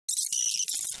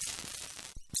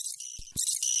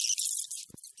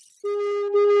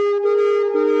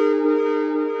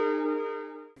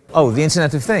Oh, the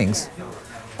Internet of Things?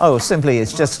 Oh, simply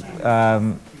it's just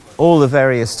all the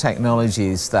various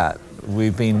technologies that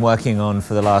we've been working on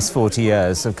for the last 40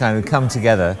 years have kind of come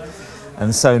together.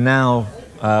 And so now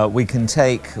we can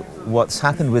take what's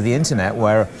happened with the Internet,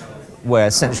 where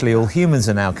essentially all humans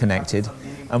are now connected,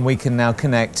 and we can now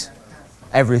connect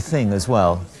everything as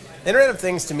well. Internet of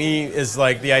Things to me is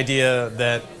like the idea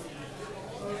that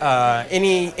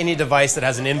any device that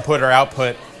has an input or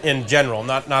output in general,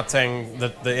 not saying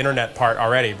the internet part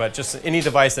already, but just any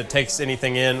device that takes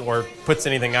anything in or puts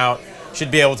anything out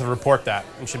should be able to report that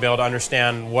and should be able to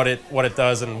understand what it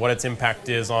does and what its impact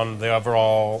is on the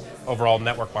overall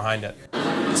network behind it.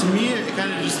 To me, it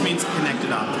kind of just means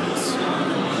connected objects.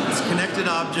 It's connected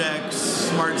objects,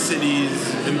 smart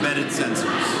cities, embedded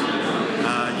sensors.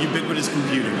 Ubiquitous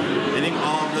computing. I think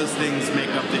all of those things make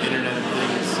up the Internet of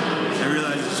Things. I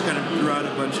realize I just kind of threw out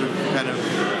a bunch of kind of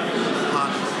hot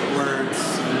words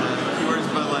and keywords,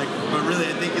 but really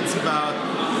I think it's about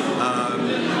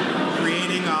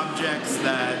creating objects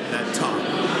that talk.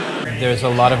 There's a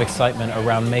lot of excitement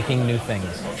around making new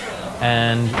things,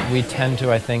 and we tend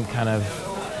to, I think, kind of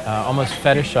almost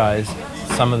fetishize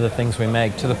some of the things we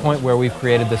make, to the point where we've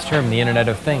created this term, the Internet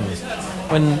of Things,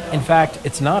 when in fact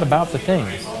it's not about the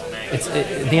things.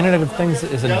 The Internet of Things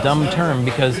is a dumb term,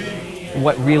 because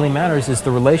what really matters is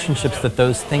the relationships that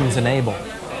those things enable.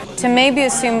 To maybe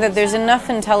assume that there's enough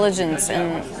intelligence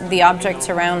in the objects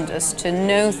around us to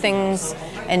know things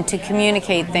and to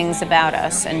communicate things about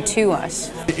us and to us.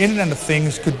 The Internet of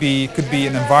Things could be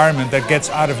an environment that gets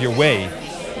out of your way,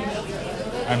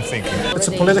 I'm thinking. It's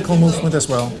a political movement as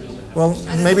well. Well,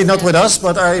 maybe not with us,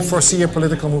 but I foresee a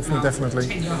political movement, definitely.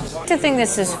 I think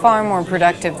this is far more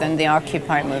productive than the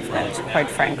Occupy movement, quite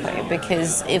frankly,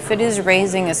 because if it is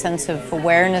raising a sense of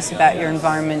awareness about your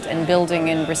environment and building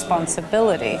in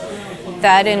responsibility,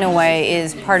 that in a way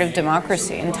is part of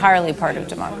democracy, entirely part of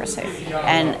democracy,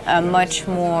 and a much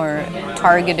more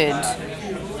targeted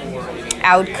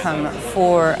outcome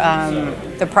for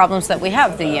the problems that we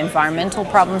have, the environmental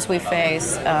problems we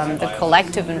face, the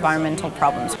collective environmental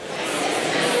problems.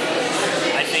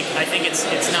 I think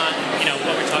it's not,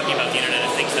 what we're talking about, the Internet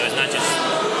of Things, though, is not just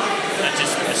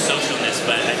the socialness,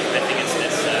 but I think it's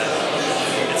this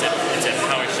it's a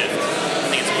power shift. I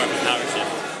think it's more of a power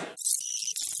shift.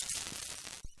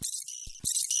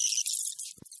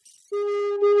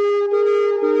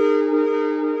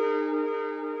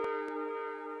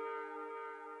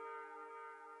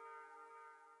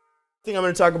 The thing I'm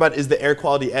going to talk about is the air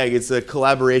quality egg. It's a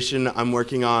collaboration I'm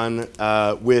working on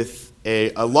with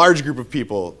a large group of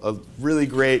people, a really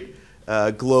great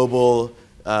global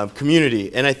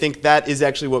community. And I think that is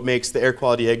actually what makes the air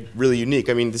quality egg really unique.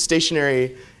 I mean, the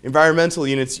stationary environmental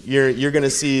units, you're going to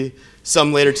see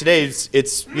some later today.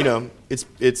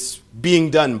 It's being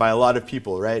done by a lot of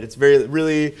people, right? It's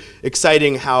really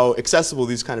exciting how accessible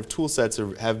these kind of tool sets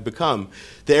have become.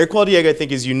 The air quality egg, I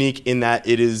think, is unique in that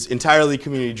it is entirely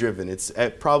community driven. It's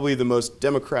probably the most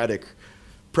democratic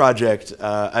project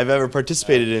I've ever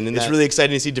participated in, and it's really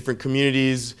exciting to see different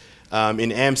communities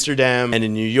in Amsterdam and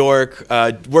in New York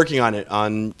working on it,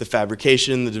 on the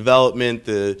fabrication, the development,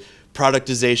 the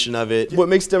productization of it. What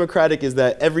makes democratic is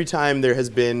that every time there has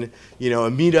been, a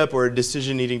meetup or a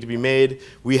decision needing to be made,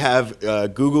 we have a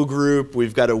Google group,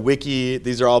 we've got a wiki,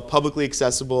 these are all publicly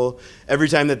accessible. Every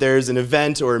time that there's an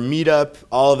event or a meetup,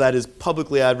 all of that is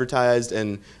publicly advertised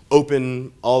and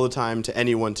open all the time to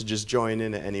anyone to just join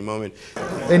in at any moment.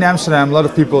 In Amsterdam, a lot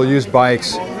of people use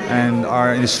bikes and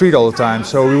are in the street all the time,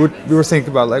 so we were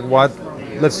thinking about,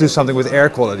 let's do something with air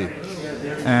quality.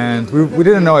 And we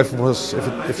didn't know if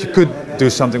you could do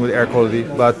something with air quality,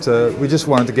 but we just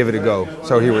wanted to give it a go.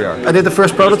 So here we are. I did the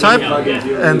first prototype,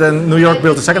 and then New York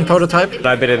built the second prototype.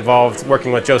 I've been involved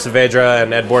working with Joseph Vedra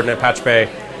and Ed Borden at Patch Bay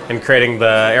in creating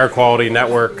the air quality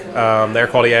network, the air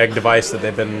quality egg device that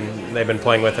they've been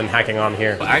playing with and hacking on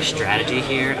here. Our strategy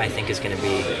here, I think, is going to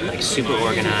be super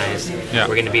organized. Yeah.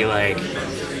 We're going to be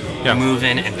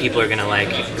moving, and people are going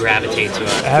to gravitate to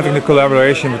us. Having the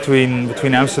collaboration between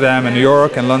Amsterdam and New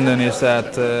York and London is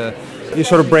that you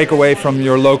sort of break away from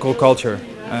your local culture,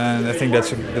 and I think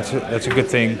that's a good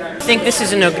thing. I think this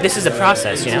is a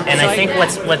process, and I think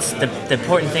what's the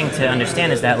important thing to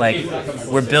understand is that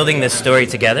we're building this story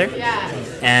together,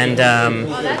 and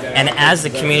as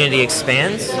the community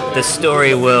expands, the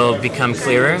story will become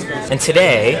clearer. And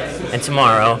today and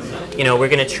tomorrow, we're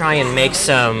going to try and make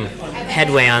some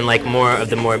headway on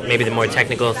maybe the more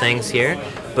technical things here,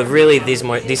 but really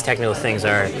these technical things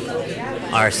are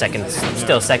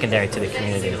still secondary to the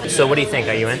community. So what do you think?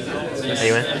 Are you in? Are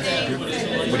you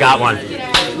in? We got one.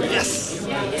 Yes.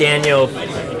 Daniel,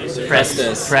 press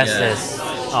this.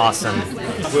 Awesome.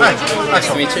 Nice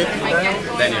to meet you.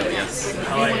 Daniel, yes.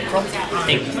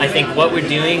 I think what we're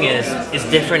doing is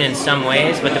different in some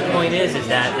ways, but the point is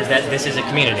that this is a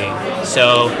community.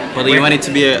 So, well, do you want it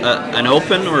to be an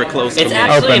open or a closed it's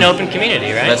community? It's actually an open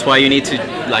community, right? That's why you need to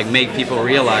like make people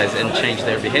realize and change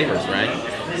their behaviors, right?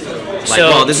 Like, so,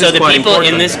 well, this so is the quite people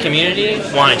important. in this community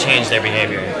want to change their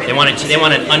behavior. They want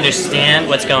to understand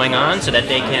what's going on so that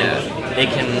they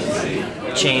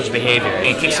can change behavior.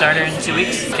 A Kickstarter in 2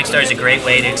 weeks. Kickstarter is a great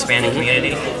way to expand the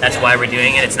community. That's why we're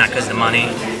doing it. It's not because of the money.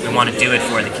 We want to do it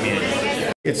for the community.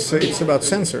 It's about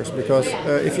sensors, because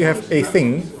if you have a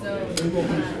thing,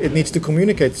 it needs to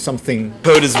communicate something.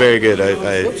 Code is very good.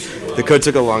 The code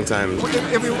took a long time.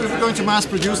 If we're going to mass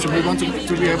produce it, we want to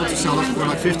be able to sell it for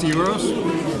like 50 euros.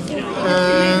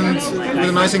 And with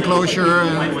a nice enclosure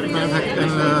and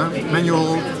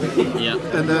manual,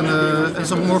 and then and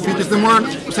some more features. The more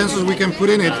sensors we can put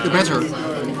in it, the better.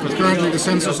 But currently the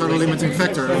sensors are the limiting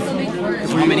factor.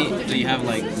 How many do you have?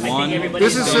 Like one?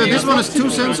 This one is 2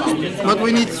 sensors, but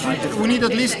we need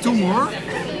at least 2 more,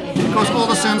 because all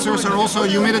the sensors are also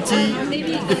humidity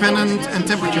dependent and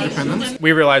temperature dependent.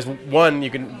 We realized, one,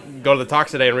 you can go to the talks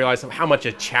today and realize how much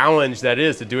a challenge that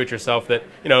is to do it yourself. That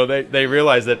they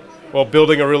realize that, well,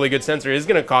 building a really good sensor is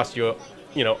going to cost you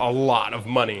a lot of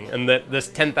money, and that this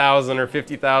 $10,000 or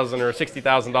 $50,000 or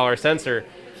 $60,000 sensor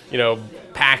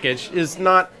package is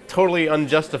not totally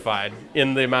unjustified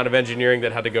in the amount of engineering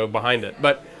that had to go behind it.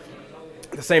 But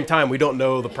at the same time, we don't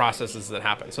know the processes that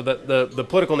happen. So the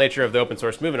political nature of the open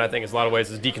source movement, I think, in a lot of ways,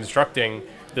 is deconstructing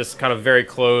this kind of very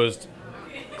closed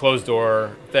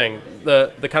door thing.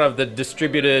 The kind of the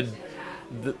distributed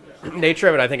nature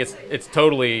of it, I think it's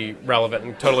totally relevant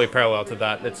and totally parallel to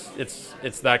that.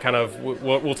 It's that kind of,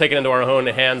 we'll take it into our own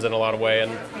hands in a lot of way.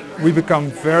 And we become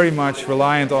very much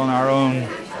reliant on our own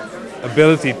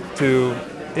ability to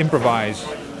improvise,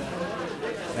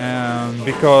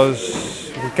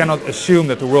 because we cannot assume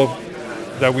that the world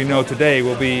that we know today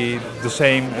will be the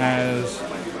same as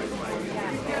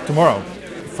tomorrow.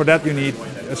 For that you need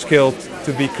a skill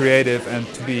to be creative, and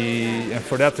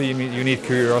for that you need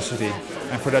curiosity,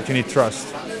 and for that you need trust.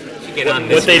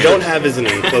 What they don't have is an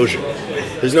enclosure.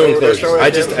 There's no enclosure. I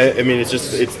mean, it's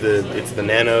the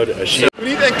nanode, a sheet.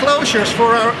 We need enclosures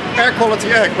for our air quality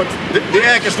egg, but the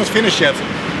egg is not finished yet.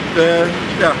 The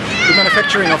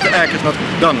manufacturing of the egg is not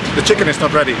done. The chicken is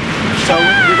not ready. So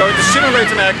we're going to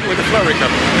simulate an egg with a flurry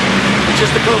cup, which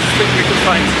is the closest thing we could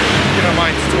find in our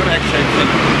minds to an egg-shaped thing.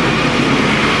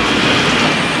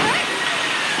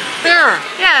 There!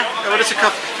 Yeah. What is a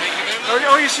cup?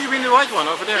 Oh, you mean the white one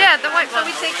over there? Yeah, the white. So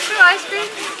we take 2 ice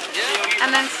creams,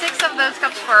 and then 6 of those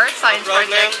cups for our science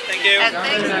project. Thank you. And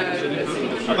thanks.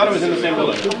 I thought it was in the same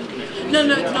building. No,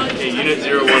 it's not. Okay, Unit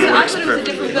 01 I works thought it was a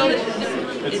different building.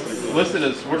 It's listed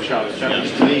as workshop.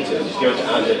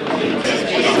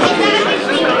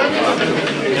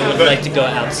 We'd like to go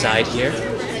outside here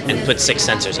and put 6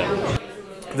 sensors up.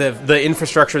 The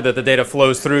infrastructure that the data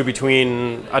flows through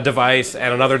between a device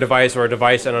and another device, or a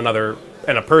device and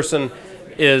a person,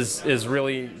 is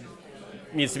really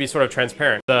needs to be sort of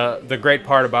transparent. The great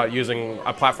part about using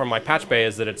a platform like Patchbay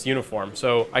is that it's uniform.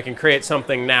 So I can create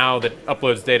something now that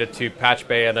uploads data to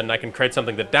Patchbay, and then I can create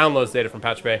something that downloads data from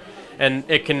Patchbay, and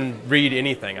it can read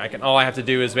anything. All I have to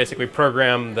do is basically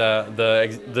program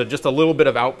the just a little bit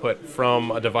of output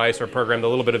from a device, or program the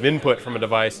little bit of input from a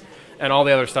device, and all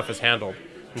the other stuff is handled.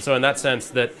 And so in that sense,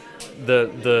 that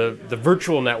the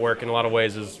virtual network in a lot of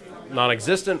ways is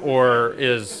non-existent, or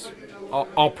is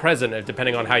all present,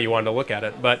 depending on how you want to look at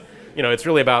it. But it's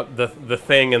really about the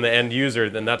thing and the end user.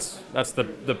 Then that's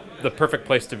the perfect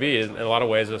place to be in a lot of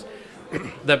ways. Is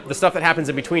the stuff that happens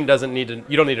in between you don't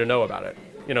need to know about it.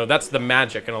 That's the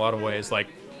magic in a lot of ways. Like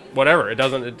whatever,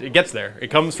 it gets there.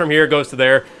 It comes from here, goes to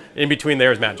there. In between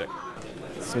there is magic.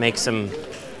 Let's make some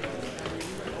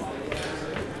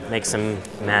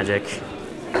magic.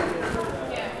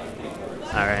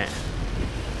 All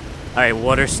right,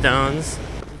 water stones.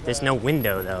 There's no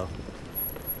window though.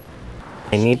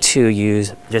 I need to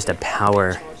use just a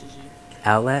power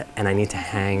outlet, and I need to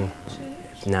hang.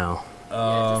 No.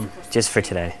 Just for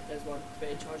today.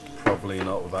 Probably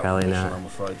not without permission, I'm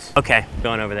afraid. Okay,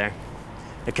 going over there.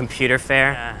 The computer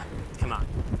fair. Come on.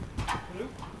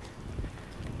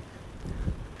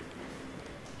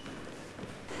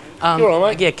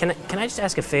 Yeah, can I just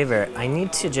ask a favor? I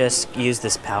need to just use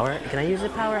this power. Can I use the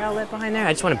power outlet behind there?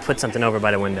 I just want to put something over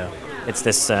by the window. It's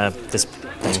this this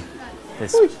thing.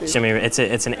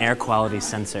 It's an air quality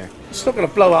sensor. It's not going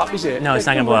to blow up, is it? No, it's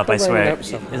not going to blow up, I swear. Is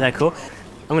that cool?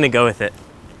 I'm going to go with it.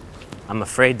 I'm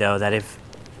afraid, though, that if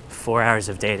 4 hours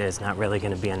of data is not really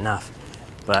going to be enough,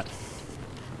 but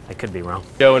I could be wrong.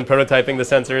 And prototyping the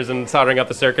sensors and soldering up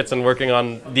the circuits and working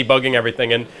on debugging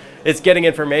everything, and it's getting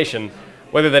information.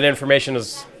 Whether that information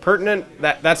is pertinent,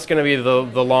 that's going to be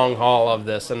the long haul of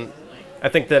this. And I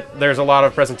think that there's a lot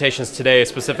of presentations today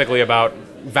specifically about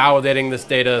validating this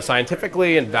data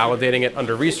scientifically and validating it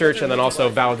under research, and then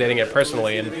also validating it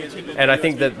personally. And I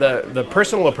think that the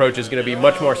personal approach is going to be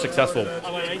much more successful,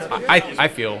 I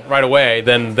feel, right away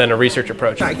than a research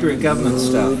approach. Accurate government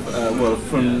stuff, well,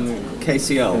 from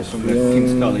KCL, from the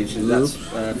King's College, that's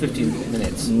 15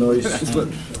 minutes.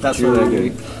 That's what they're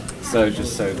doing. So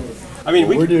just so... I mean,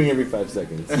 we're doing every 5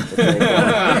 seconds.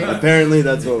 Apparently,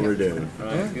 that's what we're doing.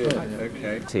 Good.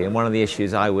 Okay. And one of the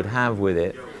issues I would have with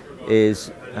it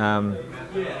is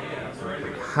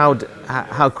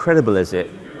how credible is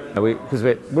it? Because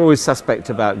we're always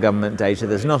suspect about government data.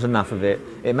 There's not enough of it.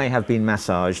 It may have been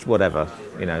massaged, whatever,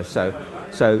 you know. So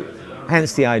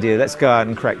hence the idea. Let's go out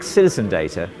and collect citizen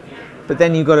data, but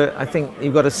then I think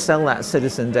you've got to sell that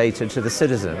citizen data to the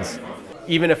citizens.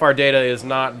 Even if our data is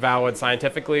not valid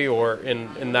scientifically or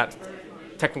in that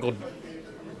technical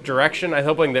direction, I'm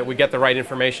hoping that we get the right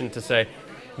information to say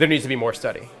there needs to be more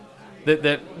study.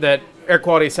 That air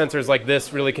quality sensors like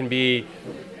this really can be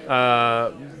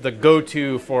the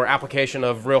go-to for application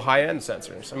of real high-end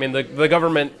sensors. I mean, the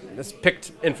government has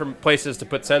picked places to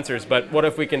put sensors, but what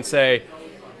if we can say,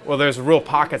 well, there's real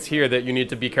pockets here that you need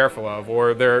to be careful of,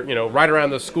 or there, you know, right around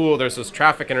the school there's this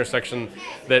traffic intersection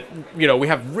that, you know, we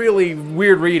have really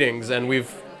weird readings, and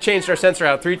we've changed our sensor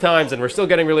out 3 times and we're still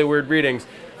getting really weird readings.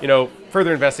 You know,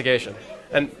 further investigation,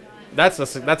 and that's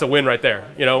a win right there.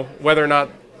 You know, whether or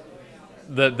not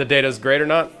the data is great or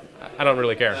not, I don't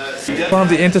really care. One of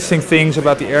the interesting things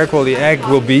about the air quality egg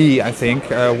will be, I think,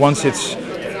 once it's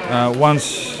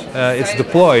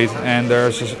deployed and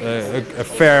there's a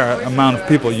fair amount of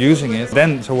people using it,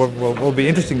 then so what will be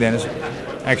interesting then is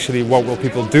actually what will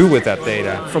people do with that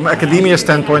data. From academia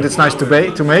standpoint, it's nice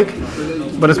to make,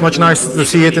 but it's much nicer to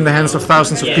see it in the hands of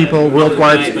thousands of people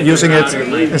worldwide using it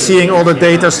and seeing all the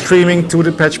data streaming to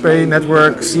the PatchPay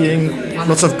network, seeing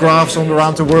lots of graphs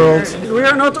around the world. We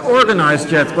are not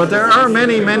organized yet, but there are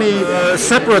many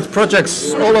separate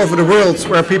projects all over the world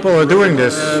where people are doing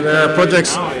this. There are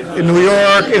projects in New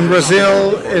York, in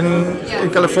Brazil,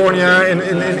 in California,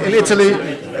 in Italy,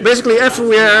 basically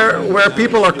everywhere where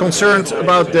people are concerned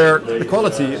about their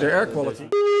air quality.